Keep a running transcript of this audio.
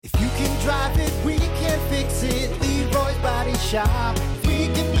drive it, we can fix it. Leroy's Body Shop. We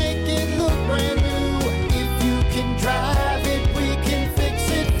can make it look brand new. If you can drive it, we can fix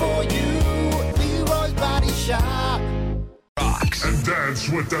it for you. Leroy's Body Shop. Rocks and dance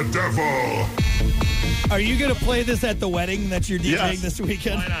with the devil. Are you going to play this at the wedding that you're DJing this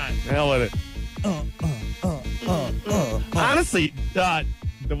weekend? Why not? Hell with it. Honestly, the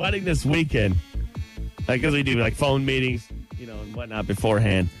wedding this weekend, because we do like phone meetings, and whatnot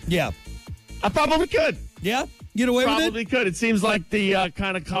beforehand. Yeah. I probably could. Yeah? Get away with it? Probably could. It seems like the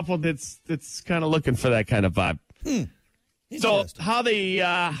kind of couple that's kind of looking for that kind of vibe. So how they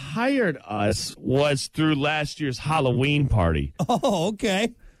hired us was through last year's Halloween party. Oh,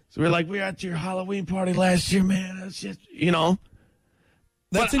 okay. So we're like, we were at your Halloween party last year, man. That's just, That's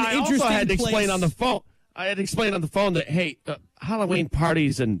but an I interesting also had to place. explain on the phone. I had to explain on the phone that, hey, Halloween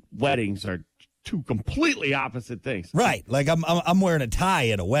parties and weddings are two completely opposite things. Right. Like I'm wearing a tie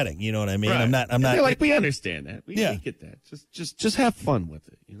at a wedding. You know what I mean? Right. I'm not. They're like, we understand that. We Yeah. get that. Just have fun with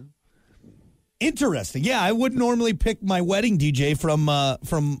it. Interesting. Yeah, I wouldn't normally pick my wedding DJ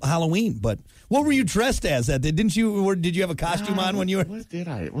from Halloween, but what were you dressed as? Did you have a costume on when you were?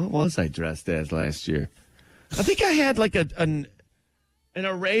 What was I dressed as last year? I think I had like an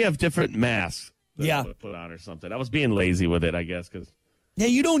array of different masks. That I would put on or something. I was being lazy with it, I guess, because. Yeah,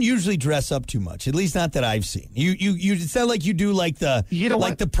 you don't usually dress up too much. At least not that I've seen. You sound like you do like the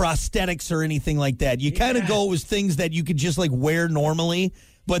the prosthetics or anything like that. You kind of go with things that you could just like wear normally,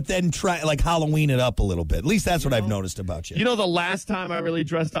 but then try like Halloween it up a little bit. At least that's what I've noticed about you. The last time I really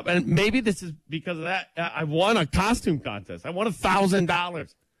dressed up, and maybe this is because of that, I won a costume contest. I won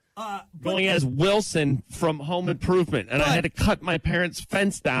 $1,000 going as Wilson from Home Improvement, and I had to cut my parents'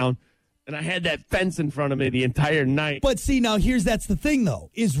 fence down. And I had that fence in front of me the entire night. But see, now that's the thing, though,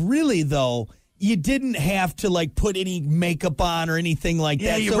 is really, though, you didn't have to, like, put any makeup on or anything like that.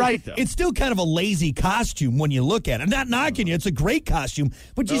 Yeah, you're right, though. It's still kind of a lazy costume when you look at it. I'm not knocking you. It's a great costume.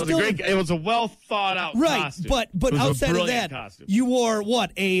 But it was a well-thought-out costume. Right, but outside of that, you wore,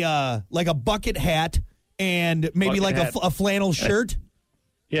 what, like a bucket hat and maybe a flannel shirt?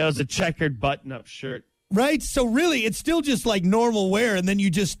 Yeah, it was a checkered button-up shirt. Right? So really, it's still just like normal wear, and then you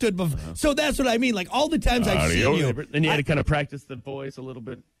just stood before. So that's what I mean. Like all the times I've seen you. Then you had to kind of practice the voice a little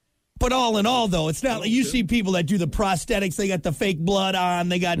bit. But all in all, though, it's not like you see people that do the prosthetics. They got the fake blood on.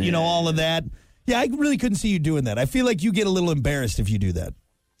 They got, all of that. Yeah, I really couldn't see you doing that. I feel like you get a little embarrassed if you do that.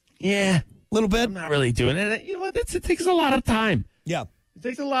 Yeah. A little bit? I'm not really doing it. You know what? It takes a lot of time. Yeah. It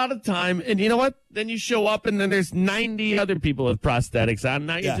takes a lot of time, and you know what? Then you show up, and then there's 90 other people with prosthetics on.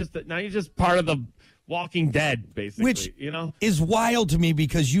 Now you're just part of the Walking Dead, basically. Which is wild to me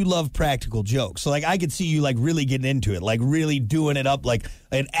because you love practical jokes. So, like, I could see you, like, really getting into it, like, really doing it up, like,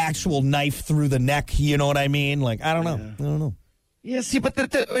 an actual knife through the neck. You know what I mean? Like, I don't know. I don't know. Yeah, see, but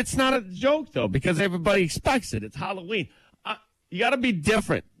it's not a joke, though, because everybody expects it. It's Halloween. You got to be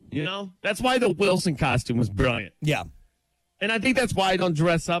different, That's why the Wilson costume was brilliant. Yeah. And I think that's why I don't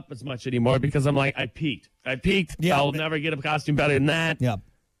dress up as much anymore, because I'm like, I peaked. Yeah. I'll never get a costume better than that. Yeah.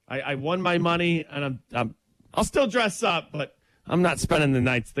 I won my money, and I'll still dress up, but I'm not spending the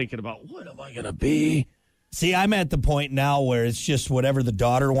nights thinking about what am I going to be. See, I'm at the point now where it's just whatever the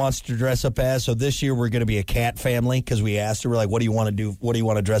daughter wants to dress up as. So this year we're going to be a cat family because we asked her, we're like, what do you want to do? What do you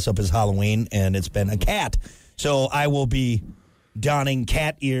want to dress up as Halloween? And it's been a cat. So I will be donning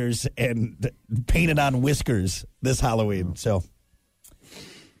cat ears and painted on whiskers this Halloween. So,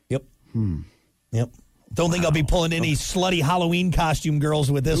 yep. Yep. Don't think I'll be pulling any slutty Halloween costume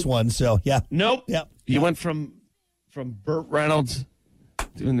girls with this one. So, yeah. Nope. Yep. You went from Burt Reynolds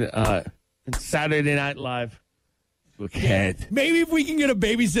doing the Saturday Night Live to a cat. Maybe if we can get a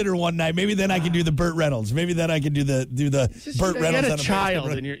babysitter one night, maybe then I can do the Burt Reynolds. Maybe then I can do the Burt Reynolds. You got a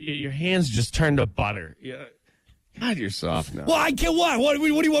child and your hands just turn to butter. Yeah. God, you're soft now. Well, I can't. What do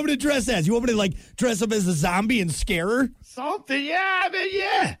you want me to dress as? You want me to like dress up as a zombie and scare her? Something,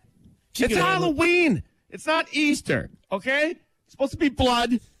 yeah. It's Halloween. It's not Easter, okay? It's supposed to be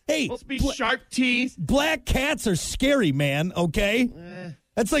blood. Hey, it's supposed to be sharp teeth. Black cats are scary, man, okay?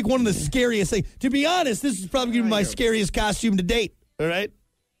 That's like one of the scariest things. To be honest, this is probably going to be my scariest costume to date, all right?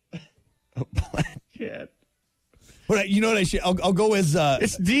 A black cat. You know what I should? I'll go as...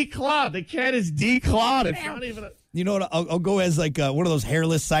 it's declawed. The cat is declawed. It's not even a... You know what? I'll go as like one of those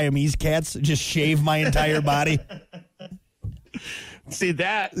hairless Siamese cats. Just shave my entire body. See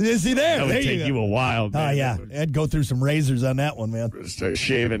that? See there? That would take you a while. Oh, yeah. I'd go through some razors on that one, man. Start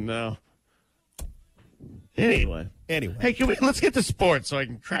shaving now. Anyway. Hey, let's get to sports so I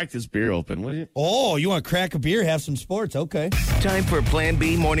can crack this beer open, will you? Oh, you want to crack a beer, have some sports? Okay. Time for Plan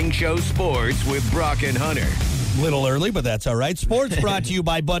B Morning Show Sports with Brock and Hunter. Little early, but that's all right. Sports brought to you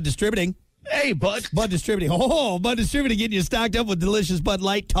by Bud Distributing. Hey, Bud. Bud Distributing. Oh, Bud Distributing getting you stocked up with delicious Bud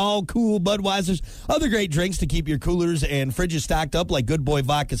Light, tall, cool Budweisers, other great drinks to keep your coolers and fridges stocked up like Good Boy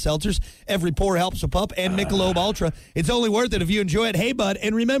Vodka Seltzers. Every pour helps a pup, and Michelob Ultra. It's only worth it if you enjoy it. Hey, Bud,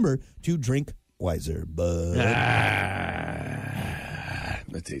 and remember to drink wiser, Bud. That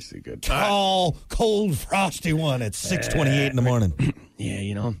tasted good. Tall, cold, frosty one at 6:28 in the morning. Yeah,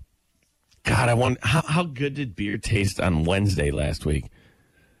 you know. God, I wonder how good did beer taste on Wednesday last week?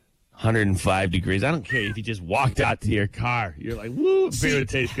 105 degrees. I don't care if you just walked out to your car. You're like, woo, beer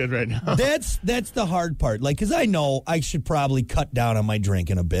tastes good right now. That's the hard part. Like, because I know I should probably cut down on my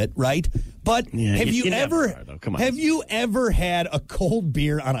drinking a bit, right? But Yeah, have you never ever are, though. Come on. have you ever had a cold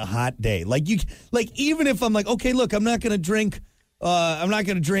beer on a hot day? Like even if I'm like, okay, look, I'm not going to drink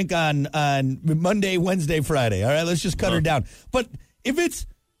on Monday, Wednesday, Friday. All right, let's just cut her down. But if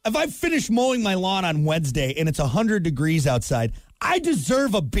I finish mowing my lawn on Wednesday and it's 100 degrees outside, I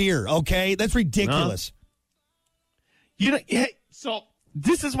deserve a beer, okay? That's ridiculous. You know, so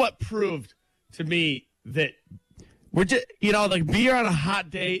this is what proved to me that we're just, like beer on a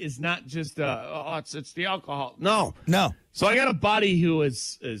hot day is not just it's the alcohol. No. So I got a buddy who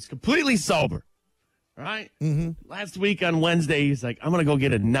is completely sober. All right? Mm-hmm. Last week on Wednesday, he's like, I'm going to go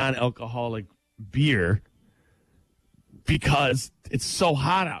get a non-alcoholic beer because it's so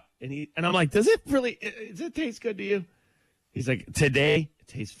hot out. And I'm like, does it taste good to you? He's like, today, it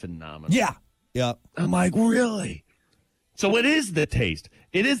tastes phenomenal. Yeah. I'm like, really? So it is the taste.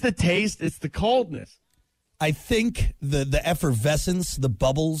 It is the taste. It's the coldness. I think the effervescence, the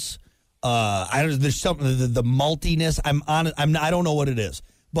bubbles, there's something, the maltiness. I don't know what it is.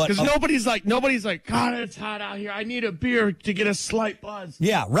 Because nobody's like, God, it's hot out here. I need a beer to get a slight buzz.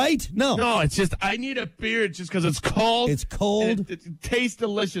 Yeah, right? No, it's just, I need a beer just because it's cold. It's cold. It tastes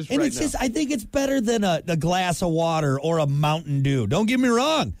delicious and right it's now. just, I think it's better than a glass of water or a Mountain Dew. Don't get me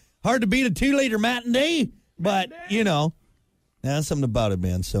wrong. Hard to beat a 2-liter matinee, but, there's something about it,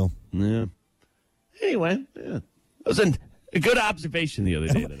 man. So, yeah. Anyway, yeah. It was a good observation the other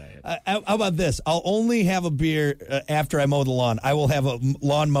day that I had. How about this? I'll only have a beer after I mow the lawn. I will have a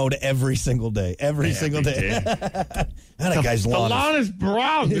lawn mowed every single day. Every single day. That guy's lawn. The lawn is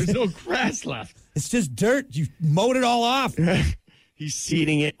brown. There's no grass left. It's just dirt. You mowed it all off. He's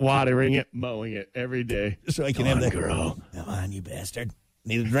seeding it, watering it, mowing it every day. So I can have that. Girl. Come on, you bastard.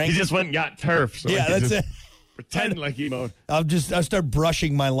 Need a drink? He just went and got turf. So yeah, that's it. Pretend like he mowed. I'll start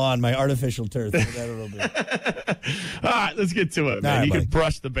brushing my lawn, my artificial turf. All right, let's get to it, man. Right, you buddy. can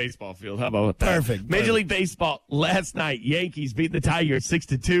brush the baseball field. How about that? Perfect. Major League Baseball last night. Yankees beat the Tigers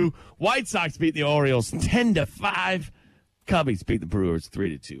 6-2. White Sox beat the Orioles 10-5. Cubbies beat the Brewers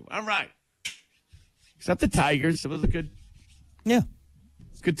 3-2. All right. Except the Tigers. It was a good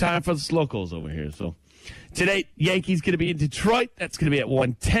time for the locals over here. So today, Yankees going to be in Detroit. That's going to be at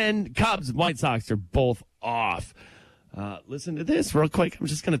 1:10. Cubs and White Sox are both off. Listen to this real quick. I'm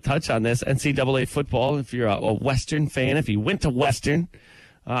just going to touch on this. NCAA football, if you're a Western fan, if you went to Western,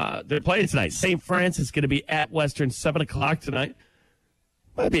 they're playing tonight. St. Francis is going to be at Western, 7 o'clock tonight.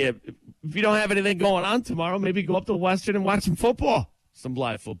 Might be if you don't have anything going on tomorrow, maybe go up to Western and watch some football, some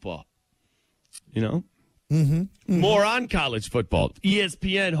live football. More on college football.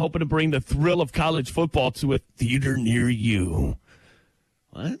 ESPN hoping to bring the thrill of college football to a theater near you.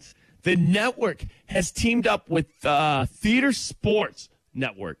 What? The network has teamed up with Theater Sports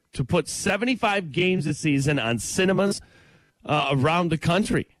Network to put 75 games a season on cinemas around the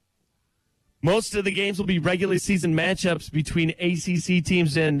country. Most of the games will be regular season matchups between ACC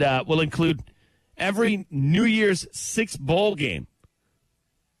teams and will include every New Year's Six bowl game.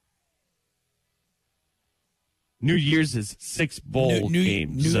 New Year's is 6 bowl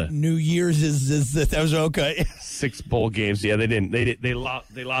games. New Year's is that was okay. 6 bowl games. Yeah, they didn't. They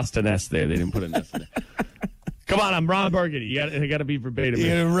lost an S there. They didn't put an S in there. Come on, I'm Ron Burgundy. You got to be verbatim.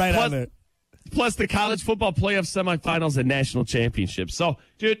 You're right on it. Plus the college football playoff semifinals and national championships. So,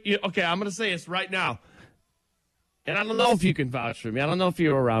 dude, okay, I'm going to say this right now. And I don't know if you can vouch for me. I don't know if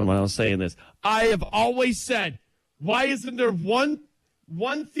you were around when I was saying this. I have always said, why isn't there one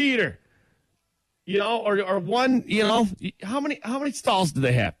theater? Or one, how many stalls do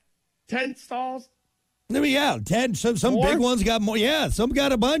they have? 10 stalls? I mean, yeah, 10. Some big ones got more. Yeah, some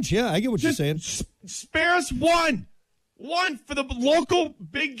got a bunch. Yeah, I get what you're saying. Spare us one for the local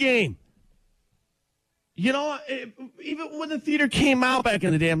big game. Even when the theater came out back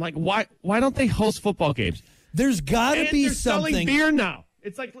in the day, I'm like, why don't they host football games? There's got to be they're something. Selling beer now.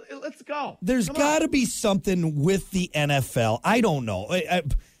 It's like, let's go. There's got to be something with the NFL. I don't know.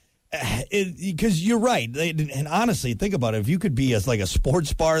 Because you're right, and honestly, think about it. If you could be like a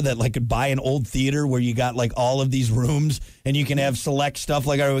sports bar that like could buy an old theater where you got like all of these rooms and you can have select stuff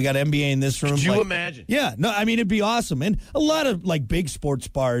like, all right, we got NBA in this room. Could you like, imagine? Yeah, no, I mean it'd be awesome. And a lot of like big sports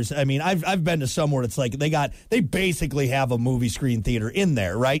bars. I mean, I've been to some where it's like they basically have a movie screen theater in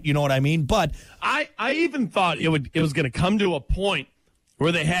there, right? You know what I mean? But I even thought it was going to come to a point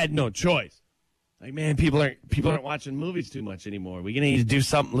where they had no choice. Like, man, people aren't watching movies too much anymore. We're going to need to do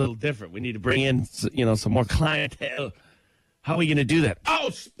something a little different. We need to bring in, some more clientele. How are we going to do that?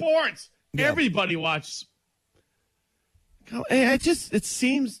 Oh, sports! Yeah. Everybody watches. It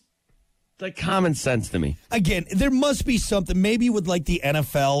seems like common sense to me. Again, there must be something maybe with like the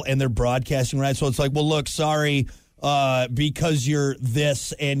NFL and their broadcasting rights. So it's like, well, look, sorry. Because you're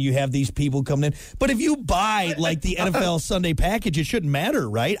this and you have these people coming in. But if you buy like the NFL Sunday package, it shouldn't matter,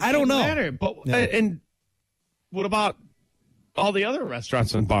 right? I don't know. Matter. But and what about all the other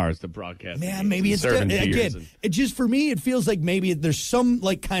restaurants and bars that broadcast? Man, maybe it's again. It just for me, it feels like maybe there's some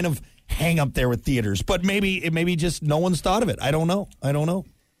like kind of hang up there with theaters, but maybe just no one's thought of it. I don't know. I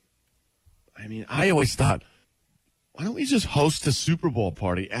mean, I always thought, why don't we just host a Super Bowl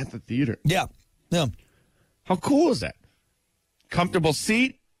party at the theater? Yeah. How cool is that? Comfortable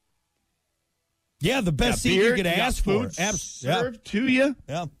seat. Yeah, the best seat you could ask for. Served to you.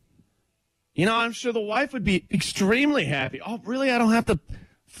 Yeah. I'm sure the wife would be extremely happy. Oh, really? I don't have to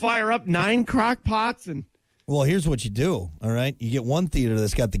fire up 9 crock pots and. Well, here's what you do. All right, you get one theater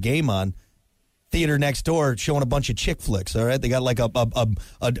that's got the game on. Theater next door showing a bunch of chick flicks. All right, they got like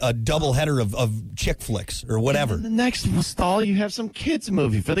a double header of chick flicks or whatever. And the next stall, you have some kids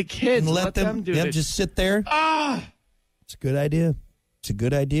movie for the kids. And let them do it. Just sit there. It's a good idea.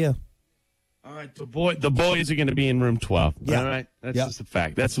 All right, the boys are going to be in room 12. Yeah. All right, that's just a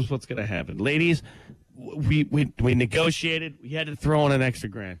fact. That's just what's going to happen. Ladies, we negotiated. We had to throw in an extra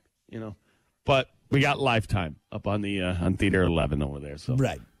grand, but we got Lifetime up on the on Theater 11 over there. So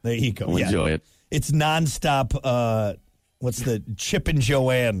right there you go. Enjoy it. It's nonstop. What's the Chip and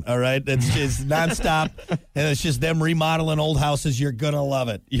Joanne? All right, it's just nonstop, and it's just them remodeling old houses. You're gonna love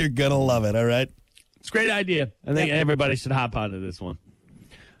it. All right, it's a great idea. I think everybody should hop onto this one.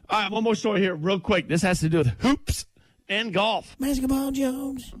 All right, one more story here, real quick. This has to do with hoops and golf. Basketball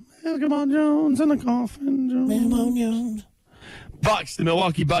Jones and the Coffin Jones. Bucks, the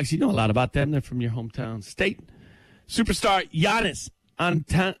Milwaukee Bucks. You know a lot about them. They're from your hometown state. Superstar Giannis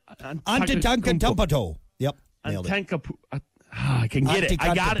Antetokounmpo. Yep, nailed it. I can get it.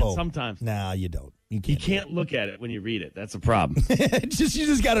 I got it sometimes. No, you don't. You can't look at it when you read it. That's a problem. You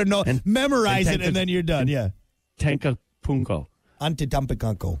just got to know, memorize it, and then you're done. Yeah. Antetokounmpo.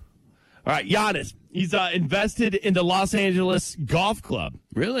 Antetokounmpo. All right, Giannis. He's invested in the Los Angeles Golf Club,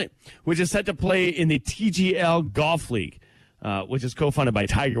 really, which is set to play in the TGL Golf League, which is co-funded by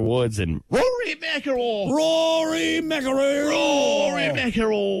Tiger Woods and Rory McIlroy.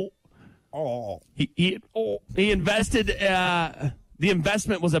 Oh. He invested. The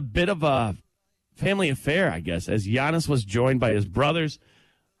investment was a bit of a family affair, I guess, as Giannis was joined by his brothers.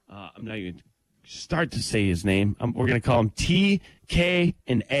 I'm not even start to say his name. We're going to call him T, K,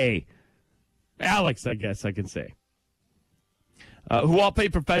 and A. Alex, I guess I can say. Who all play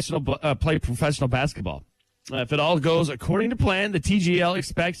professional basketball. If it all goes according to plan, the TGL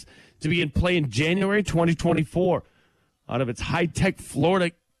expects to be in play in January 2024 out of its high-tech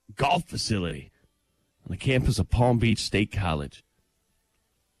Florida golf facility on the campus of Palm Beach State College.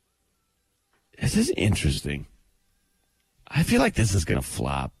 This is interesting. I feel like this is going to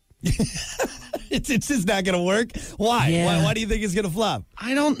flop. It's just not going to work. Why? Yeah. Why do you think it's going to flop?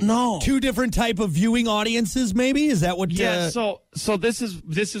 I don't know. 2 different type of viewing audiences, maybe? Is that what? Yeah. So this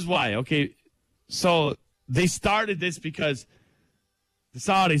is why. Okay. So they started this because the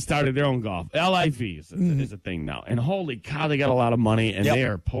Saudis started their own golf. LIV is a thing now, and holy cow, they got a lot of money, and they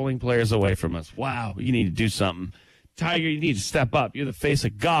are pulling players away from us. Wow, you need to do something. Tiger, you need to step up. You're the face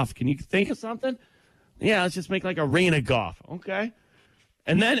of golf. Can you think of something? Yeah, let's just make like arena golf. Okay.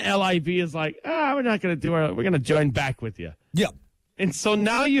 And then LIV is like, we're not going to do it. We're going to join back with you. Yep. And so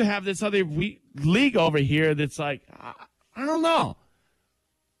now you have this other league over here that's like, I don't know.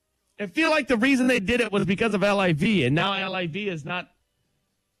 I feel like the reason they did it was because of LIV, and now LIV is not,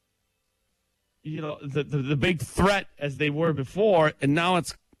 the big threat as they were before, and now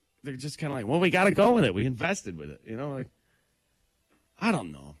they're just kind of like, well, we got to go with it. We invested with it, like, I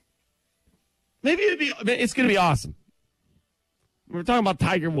don't know. Maybe it's going to be awesome. We're talking about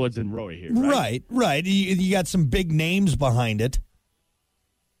Tiger Woods and Rory here, right? Right. You got some big names behind it.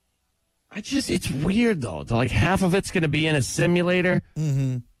 It's weird, though. Like, half of it's going to be in a simulator,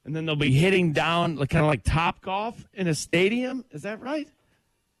 and then they'll be hitting down kind of like Top Golf in a stadium. Is that right?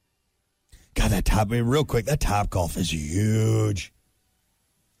 God, real quick, that Topgolf is huge.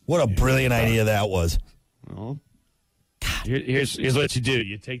 What a brilliant idea that was. Well, here's what you do.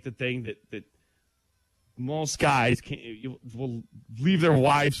 You take the thing that most guys will leave their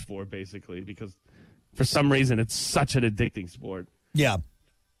wives for, basically, because for some reason it's such an addicting sport. Yeah.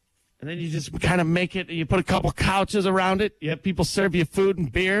 And then you just kind of make it, you put a couple couches around it. You have people serve you food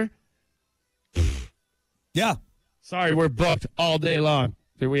and beer. Yeah. Sorry, we're booked all day long.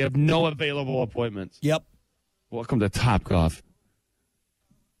 We have no available appointments. Yep. Welcome to Topgolf.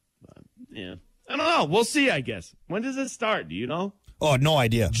 Yeah. I don't know. We'll see, I guess. When does it start? Do you know? Oh, no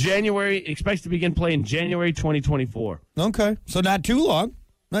idea. January, expects to begin playing January 2024. Okay. So not too long.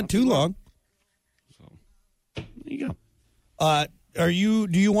 Not too long. So, there you go. Do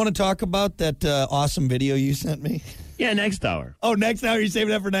you want to talk about that awesome video you sent me? Yeah, next hour. Oh, next hour? You're saving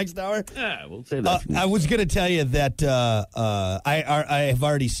that for next hour? Yeah, we'll save that for next I was going to tell you that I have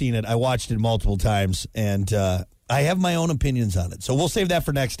already seen it. I watched it multiple times, and I have my own opinions on it. So we'll save that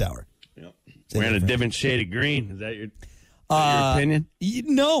for next hour. Yep. Wearing a different shade of green. Is that your opinion?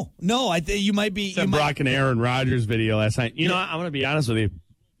 No. I think you might be. Brock and Aaron Rodgers video last night. You know, I'm going to be honest with you.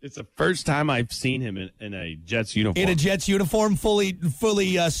 It's the first time I've seen him in a Jets uniform. In a Jets uniform, fully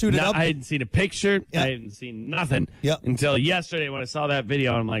suited up? I hadn't seen a picture. Yeah. I hadn't seen nothing Yep. until yesterday when I saw that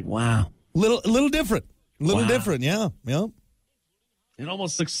video. I'm like, wow. Little different. Little Wow. different, yeah. It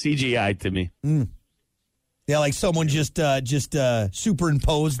almost looks CGI to me. Yeah, like someone just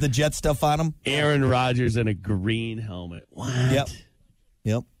superimposed the Jet stuff on him. Aaron Rodgers in a green helmet. What?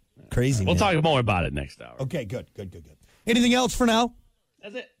 Yep. Crazy, We'll man. talk more about it next hour. Okay, good. Anything else for now?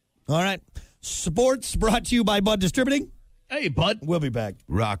 That's it. All right. Sports brought to you by Bud Distributing. Hey, bud. We'll be back.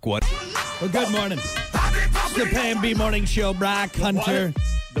 Rock what? Well, good morning. It's the Pay and B Morning Show. Brock, Hunter.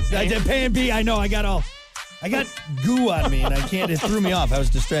 The Pay and B. I know. I got goo on me, and I can't. It threw me off. I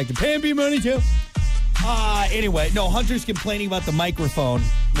was distracted. Pay and B Morning Show. Anyway, no, Hunter's complaining about the microphone.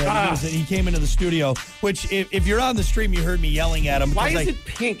 He came into the studio, which if you're on the stream, you heard me yelling at him. Why is it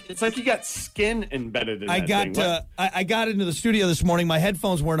pink? It's like you got skin embedded in I got into the studio this morning. My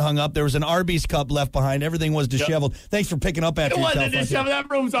headphones weren't hung up. There was an Arby's cup left behind. Everything was disheveled. Thanks for picking up after yourself. It wasn't disheveled. That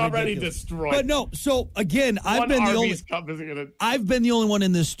room's already Ridiculous. destroyed. But no, so again, I've been the only one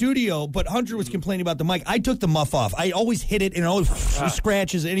in this studio, but Hunter was complaining about the mic. I took the muff off. I always hit it and it always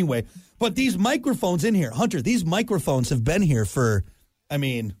scratches anyway. But these microphones in here, Hunter, these microphones have been here for,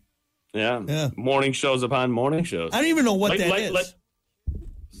 Yeah. Morning shows upon morning shows. I don't even know what that is.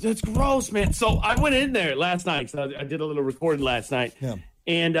 That's gross, man. So I went in there last night. So I did a little recording last night. Yeah.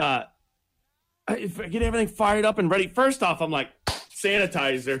 And I get everything fired up and ready. First off, I'm like,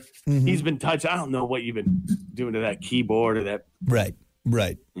 sanitizer. Mm-hmm. He's been touched. I don't know what you've been doing to that keyboard or that. Right.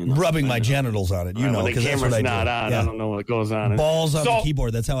 Rubbing my genitals on it, when the because that's what camera's I do. not on. Yeah. I don't know what goes on. Balls on the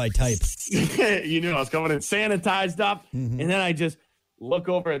keyboard. That's how I type. You knew I was coming in sanitized up. Mm-hmm. And then I just look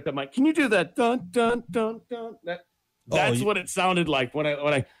over at the mic. Can you do that? Dun, dun, dun, dun. That's what it sounded like when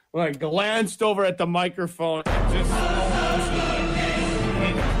I glanced over at the microphone. Just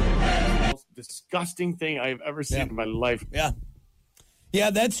the most disgusting thing I've ever seen in my life. Yeah,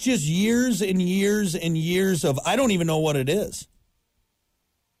 that's just years and years and years of, I don't even know what it is.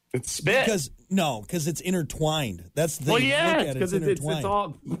 It's spit. Because it's intertwined. That's the thing. Well, yeah, because it's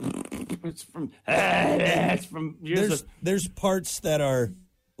all. It's from years. There's parts that are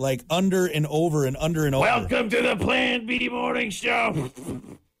like under and over and under and over. Welcome to the Plan B Morning Show.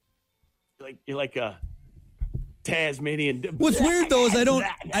 You're like a Tasmanian. What's weird though is I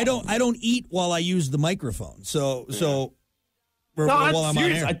don't eat while I use the microphone. So while I'm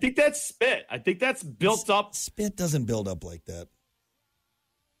serious. on air. I think that's spit. I think that's built up. Spit doesn't build up like that.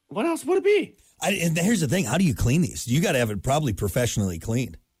 What else would it be? And here's the thing: how do you clean these? You got to have it probably professionally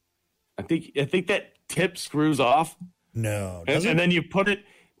cleaned. I think that tip screws off. No, and then you put it.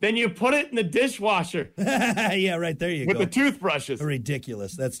 Then you put it in the dishwasher. Yeah, right there you go. With the toothbrushes.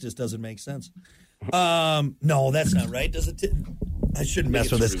 Ridiculous. That just doesn't make sense. No, that's not right. Does it? I shouldn't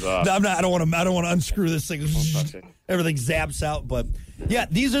mess with this. No, I'm not. I don't want to unscrew this thing. Everything zaps out. But yeah,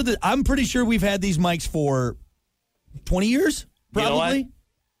 these are I'm pretty sure we've had these mics for 20 years, probably. You know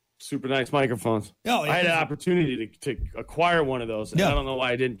super nice microphones. Oh, I had an opportunity to acquire one of those. And I don't know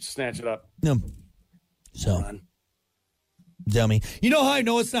why I didn't snatch it up. No. So, dummy. You know how I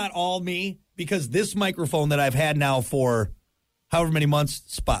know it's not all me? Because this microphone that I've had now for however many months,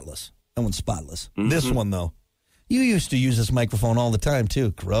 spotless. That one's spotless. Mm-hmm. This one, though. You used to use this microphone all the time,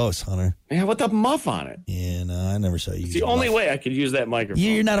 too. Gross, Hunter. Yeah, with the muff on it. Yeah, no, I never saw you use the only way I could use that microphone.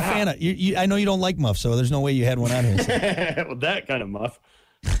 You're not a fan of I know you don't like muff, so there's no way you had one on here. So. Well, that kind of muff.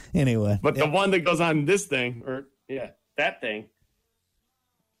 Anyway. But the one that goes on this thing, that thing,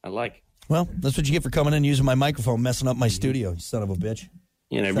 I like. Well, that's what you get for coming in and using my microphone, messing up my studio, you son of a bitch.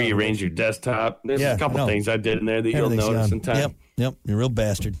 You know, rearrange your desktop. There's a couple things I did in there that you'll notice in time. Yep. You're a real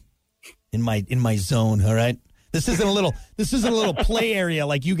bastard. In my zone, all right? This isn't a little play area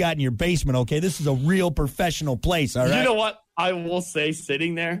like you got in your basement, okay? This is a real professional place, all right? You know what? I will say,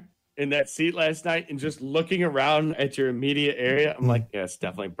 sitting there in that seat last night and just looking around at your immediate area, I'm like, yeah, it's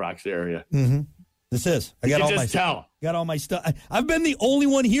definitely Brock's area. Mm-hmm. This is. I got all my stuff. I've been the only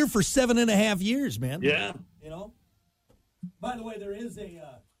one here for 7.5 years, man. Yeah. You know? By the way, there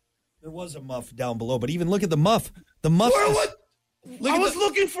was a muff down below, but even look at the muff. The muff. I was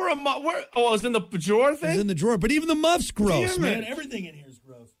looking for a muff. Where? Oh, it was in the drawer thing? It was in the drawer, but even the muff's gross, man. Everything in here is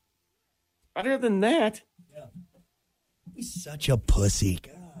gross. Other than that. Yeah. He's such a pussy.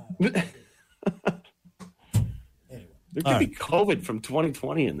 God. There could be COVID from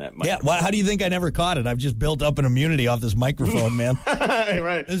 2020 in that microphone. Yeah, how do you think I never caught it? I've just built up an immunity off this microphone, man.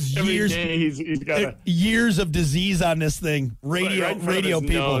 Right. He's got years of disease on this thing. Radio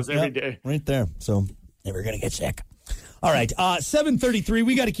people. Every day. Right there. So never going to get sick. All right, 7:33.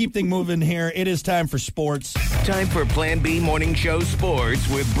 We got to keep things moving here. It is time for sports. Time for Plan B Morning Show Sports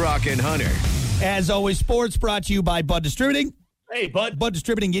with Brock and Hunter. As always, sports brought to you by Bud Distributing. Hey, Bud. Bud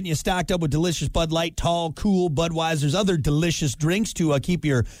Distributing, getting you stocked up with delicious Bud Light, Tall, Cool, Budweiser's, other delicious drinks to keep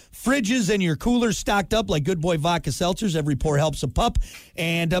your fridges and your coolers stocked up like Good Boy Vodka Seltzers. Every pour helps a pup.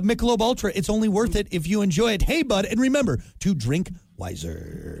 And Michelob Ultra, it's only worth it if you enjoy it. Hey, Bud, and remember to drink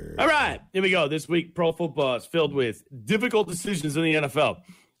wiser. All right, here we go. This week, pro football is filled with difficult decisions in the NFL.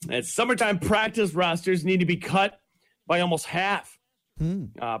 And summertime practice rosters need to be cut by almost half.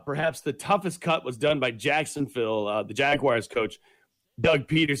 Perhaps the toughest cut was done by Jacksonville, the Jaguars coach, Doug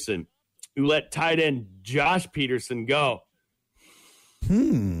Peterson, who let tight end Josh Peterson go.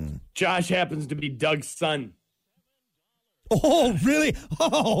 Josh happens to be Doug's son. Oh, really?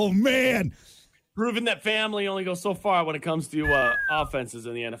 Oh, man. Proving that family only goes so far when it comes to offenses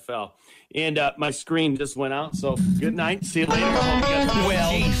in the NFL. And my screen just went out, so good night. See you later.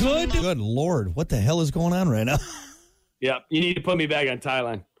 Well, good Lord. What the hell is going on right now? Yeah, you need to put me back on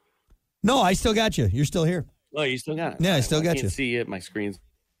Thailand. No, I still got you. You're still here. Oh, you still got it? Yeah, I still got you. I can't see it. My screen's...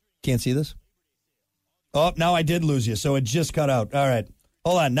 Can't see this? Oh, now I did lose you, so it just cut out. All right.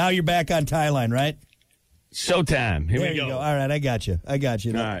 Hold on. Now you're back on Thailand, right? Showtime. Here there we go. You go. All right, I got you. All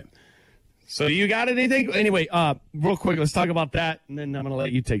right. So you got anything? Anyway, real quick, let's talk about that, and then I'm going to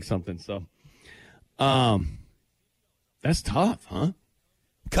let you take something. So, that's tough, huh?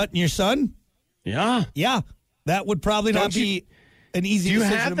 Cutting your son? Yeah. Yeah. That would probably not be an easy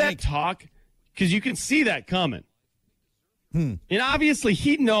decision to make. Do you have that talk? Because you can see that coming. And obviously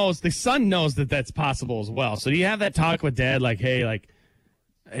he knows, the son knows that that's possible as well. So do you have that talk with dad like, hey,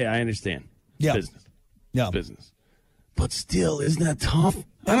 I understand. It's business. Yeah. It's business. But still, isn't that tough?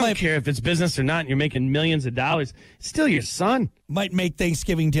 I don't care if it's business or not and you're making millions of dollars. It's still your son. Might make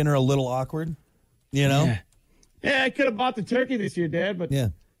Thanksgiving dinner a little awkward, you know? Yeah, I could have bought the turkey this year, Dad, but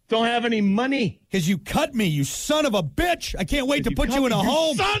don't have any money. Because you cut me, you son of a bitch. I can't wait to put you in a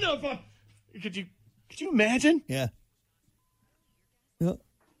home. Son of a... Could you imagine? Yeah.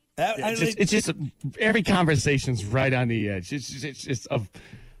 It's just every conversation's right on the edge. It's just of...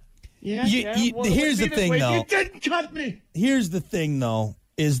 Here's the thing, though. You didn't cut me. Here's the thing, though,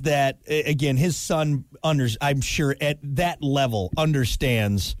 is that, again, his son, I'm sure, at that level,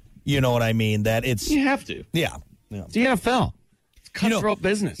 understands, you know what I mean, that it's... You have to. Yeah. It's the NFL. It's cutthroat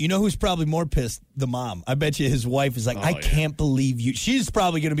business. You know who's probably more pissed? The mom. I bet you his wife is like, I can't believe you. She's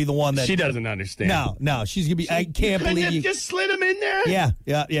probably going to be the one that... She doesn't understand. No. She's going to be, I can't believe you. Just slid him in there?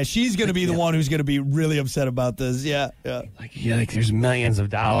 Yeah. She's going to be the one who's going to be really upset about this. Yeah. Like there's millions of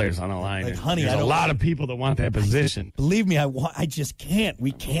dollars on the line. Like, honey, there's a lot of people that want that position. Believe me, I just can't.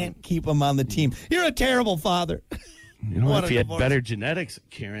 We can't keep him on the team. You're a terrible father. You know, if you had better genetics,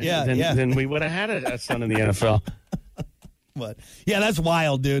 Karen, then we would have had a son in the NFL. But that's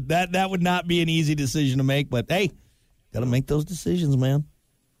wild, dude. That would not be an easy decision to make. But hey, gotta make those decisions, man.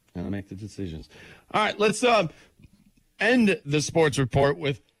 Gotta make the decisions. All right, let's end the sports report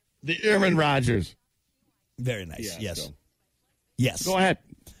with the Aaron Rodgers. Very nice. Yes. Yes. Go ahead.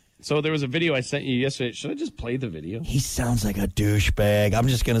 So there was a video I sent you yesterday. Should I just play the video? He sounds like a douchebag. I'm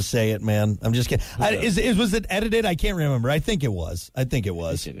just gonna say it, man. I'm just kidding. Was it edited? I can't remember. I think it was. I think it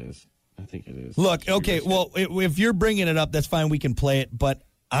is. Look, okay, well, if you're bringing it up, that's fine. We can play it. But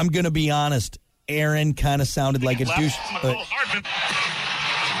I'm going to be honest. Aaron kind of sounded like a douche. Show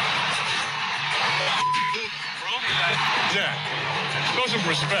some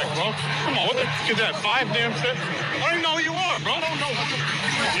respect, bro. Come on, what the fuck is that? 5 damn cents? I don't even know who you are, bro. I don't know.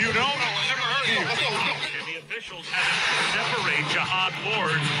 You don't? I never heard of you. officials had to separate Jihad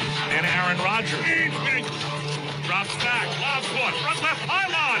Ward and Aaron Rodgers. Drops back, lobs one, front left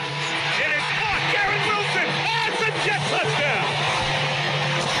pylon. It is caught. Garrett Wilson has a Jet touchdown.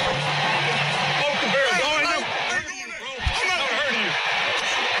 Poke the bear going up. I'm not hurting you.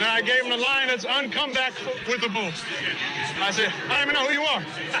 Now I gave him the line that's come back with the bull. I said, I don't even know who you are.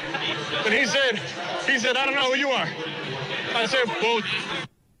 But he said, I don't know who you are. I said, well,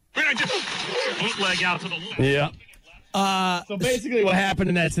 bootleg out to the left. Yeah. So basically, what happened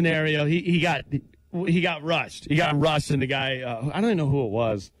in that scenario? He got rushed. He got rushed, and the guy I don't even know who it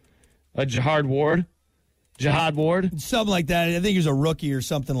was. Jihad Ward, something like that. I think he was a rookie or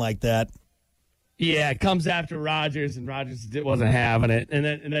something like that. Yeah, comes after Rodgers, and Rodgers wasn't having it, and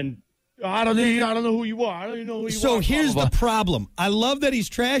then. I don't know who you are. I don't even know who you are. So here's the problem. I love that he's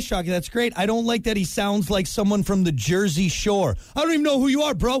trash talking. That's great. I don't like that he sounds like someone from the Jersey Shore. I don't even know who you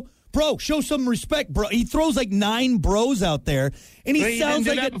are, bro. Bro, show some respect, bro. He throws like 9 bros out there, and he sounds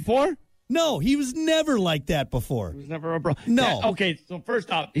like that before. No, he was never like that before. He was never a bro. No. Okay, so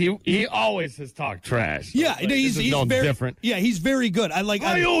first off, he always has talked trash. Yeah, like, he's very different. Yeah, he's very good. I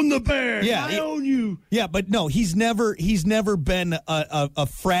own the Bears. Yeah, I own you. Yeah, but no, he's never been a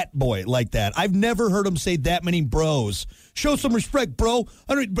frat boy like that. I've never heard him say that many bros. Show some respect, bro.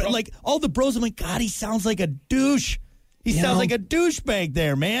 Like all the bros. I'm like, God, he sounds like a douche. He sounds like a douchebag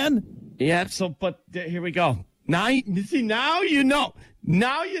there, man. Yeah. So, but here we go. Now you know.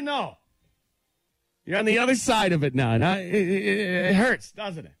 Now you know. You're on the other side of it now. Now it hurts,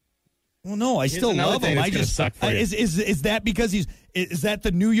 doesn't it? Well, no, I still love him. I just suck for you. Is that because is that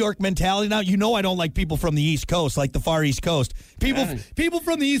the New York mentality now? You know, I don't like people from the East Coast, like the far East Coast. People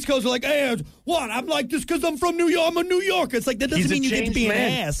from the East Coast are like, hey, what? I'm like this because I'm from New York. I'm a New Yorker. It's like that doesn't mean you get to be an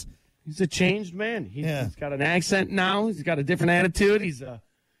ass. He's a changed man. He's got an accent now. He's got a different attitude.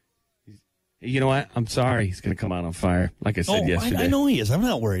 You know what? I'm sorry. He's going to come out on fire, like I said yesterday. I know he is. I'm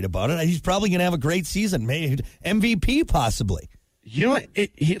not worried about it. He's probably going to have a great season, maybe MVP possibly. You know what?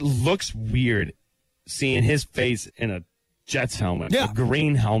 It looks weird seeing his face in a Jets helmet, a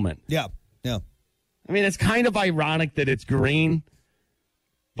green helmet. Yeah. I mean, it's kind of ironic that it's green,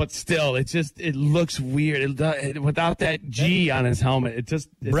 but still, it looks weird. Without that G on his helmet, it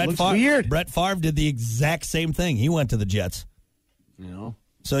looks weird. Brett Favre did the exact same thing. He went to the Jets. You know?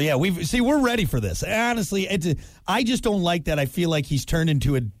 So, yeah, we're ready for this. Honestly, I just don't like that. I feel like he's turned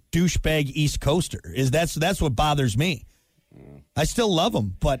into a douchebag East Coaster. That's what bothers me. I still love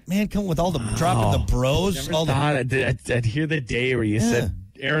him, but, man, come with all the dropping the bros. I'd hear the day where you said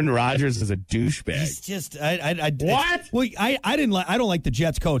Aaron Rodgers is a douchebag. He's just what? Well, I don't like the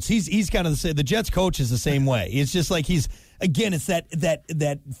Jets coach. He's kind of the Jets coach is the same way. It's just like it's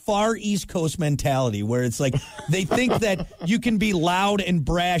that far East Coast mentality where it's like they think that you can be loud and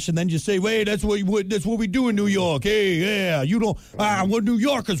brash and then just say, "Wait, that's what we do in New York." Hey, yeah, you don't. We're New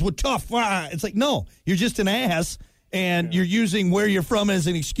Yorkers. We're tough. It's like, no, you're just an ass, and you're using where you're from as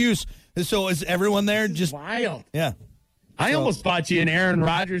an excuse. So is everyone there just wild? Yeah. I almost bought you an Aaron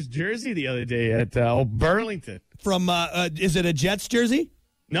Rodgers jersey the other day at Burlington. From is it a Jets jersey?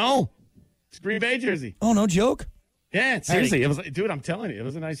 No, it's a Green Bay jersey. Oh, no joke. Yeah, seriously, it was, dude. I'm telling you, it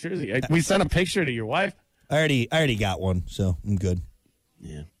was a nice jersey. We sent a picture to your wife. I already got one, so I'm good.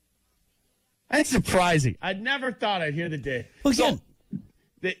 Yeah, that's surprising. I never thought I'd hear the day. Well, again,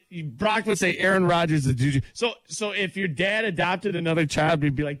 Brock would say Aaron Rodgers is a douche. So if your dad adopted another child,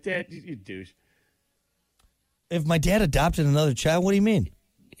 we'd be like, Dad, you douche. If my dad adopted another child, what do you mean?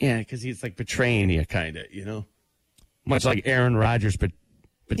 Yeah, because he's like betraying you, kind of, you know, much like Aaron Rodgers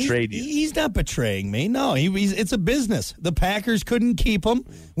betrayed you. He's not betraying me. No, it's a business. The Packers couldn't keep him.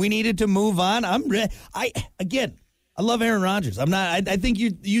 We needed to move on. I love Aaron Rodgers. I'm not. I think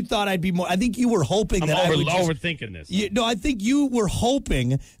you thought I'd be more. I think you were hoping that I would overthinking this. I think you were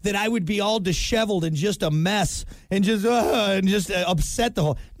hoping that I would be all disheveled and just a mess and just upset the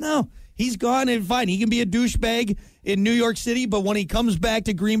whole. No, he's gone and fine. He can be a douchebag in New York City, but when he comes back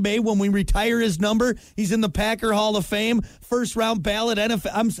to Green Bay, when we retire his number, he's in the Packer Hall of Fame, first round ballot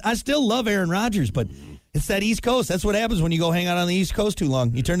NFL. I still love Aaron Rodgers, but it's that East Coast. That's what happens when you go hang out on the East Coast too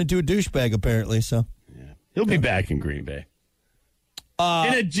long. You turn into a douchebag, apparently. So yeah. He'll be back in Green Bay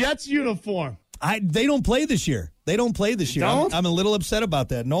in a Jets uniform. They don't play this year. I'm a little upset about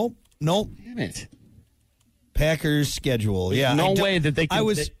that. Nope. Damn it. Packers schedule. Yeah. No way that they can.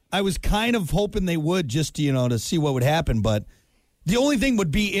 I was kind of hoping they would just, to see what would happen, but the only thing would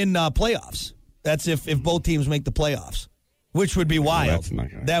be in playoffs. That's if both teams make the playoffs, which would be wild.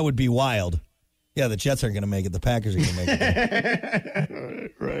 That would be wild. Yeah, the Jets aren't going to make it. The Packers are going to make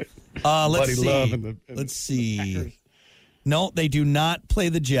it. Right. Let's see. No, they do not play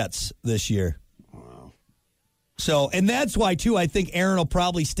the Jets this year. Wow. So, and that's why, too, I think Aaron will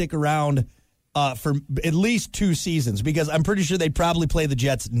probably stick around for at least 2 seasons because I'm pretty sure they'd probably play the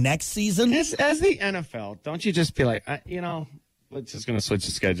Jets next season. As the NFL, don't you just be like, we're just going to switch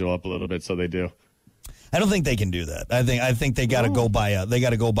the schedule up a little bit so they do? I don't think they can do that. I think they got to go by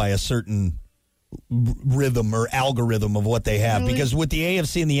a certain rhythm or algorithm of what they have because with the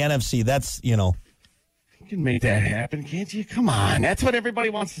AFC and the NFC, that's, You can make that happen, can't you? Come on. That's what everybody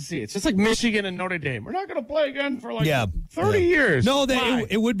wants to see. It's just like Michigan and Notre Dame. We're not going to play again for 30 years. No,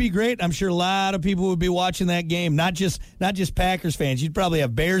 it would be great. I'm sure a lot of people would be watching that game. Not just Packers fans. You'd probably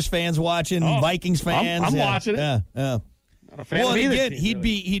have Bears fans watching, Vikings fans. I'm watching it. Yeah. Not a fan of either again, team,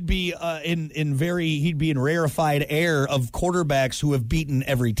 he'd be in rarefied air of quarterbacks who have beaten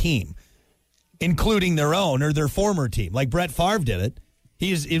every team, including their own or their former team. Like Brett Favre did it.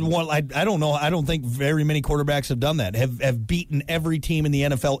 He's in one. I don't know. I don't think very many quarterbacks have done that. Have beaten every team in the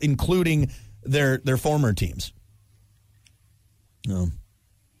NFL, including their former teams. There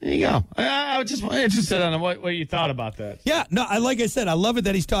you go. I was just interested on what you thought about that. Yeah, no. Like I said, I love it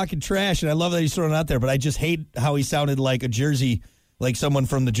that he's talking trash, and I love that he's throwing it out there. But I just hate how he sounded like like someone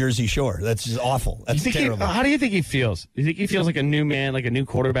from the Jersey Shore. That's just awful. That's terrible. How do you think he feels? Do you think he feels like a new man, like a new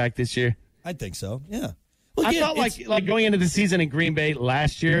quarterback this year? I think so. Yeah. Well, I felt like going into the season in Green Bay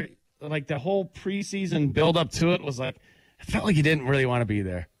last year, like the whole preseason build up to it was like, I felt like he didn't really want to be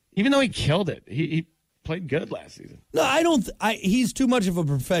there, even though he killed it. He played good last season. No, I don't. He's too much of a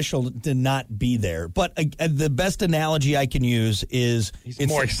professional to not be there. But the best analogy I can use is he's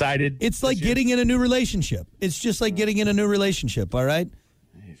more excited. It's like getting in a new relationship. It's just like getting in a new relationship. All right.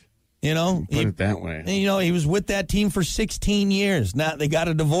 You know, put it that way. He was with that team for 16 years. Now they got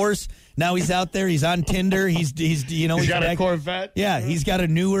a divorce. Now he's out there. He's on Tinder. He's got a Corvette. Yeah, he's got a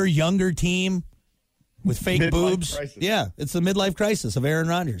newer, younger team with fake midlife boobs. Crisis. Yeah, it's the midlife crisis of Aaron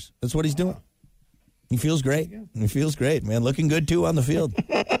Rodgers. That's what he's doing. He feels great. He feels great, man. Looking good too on the field,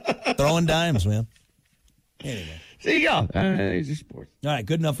 throwing dimes, man. Anyway, there you go. Sports. All right,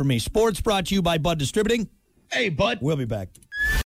 good enough for me. Sports brought to you by Bud Distributing. Hey, Bud. We'll be back.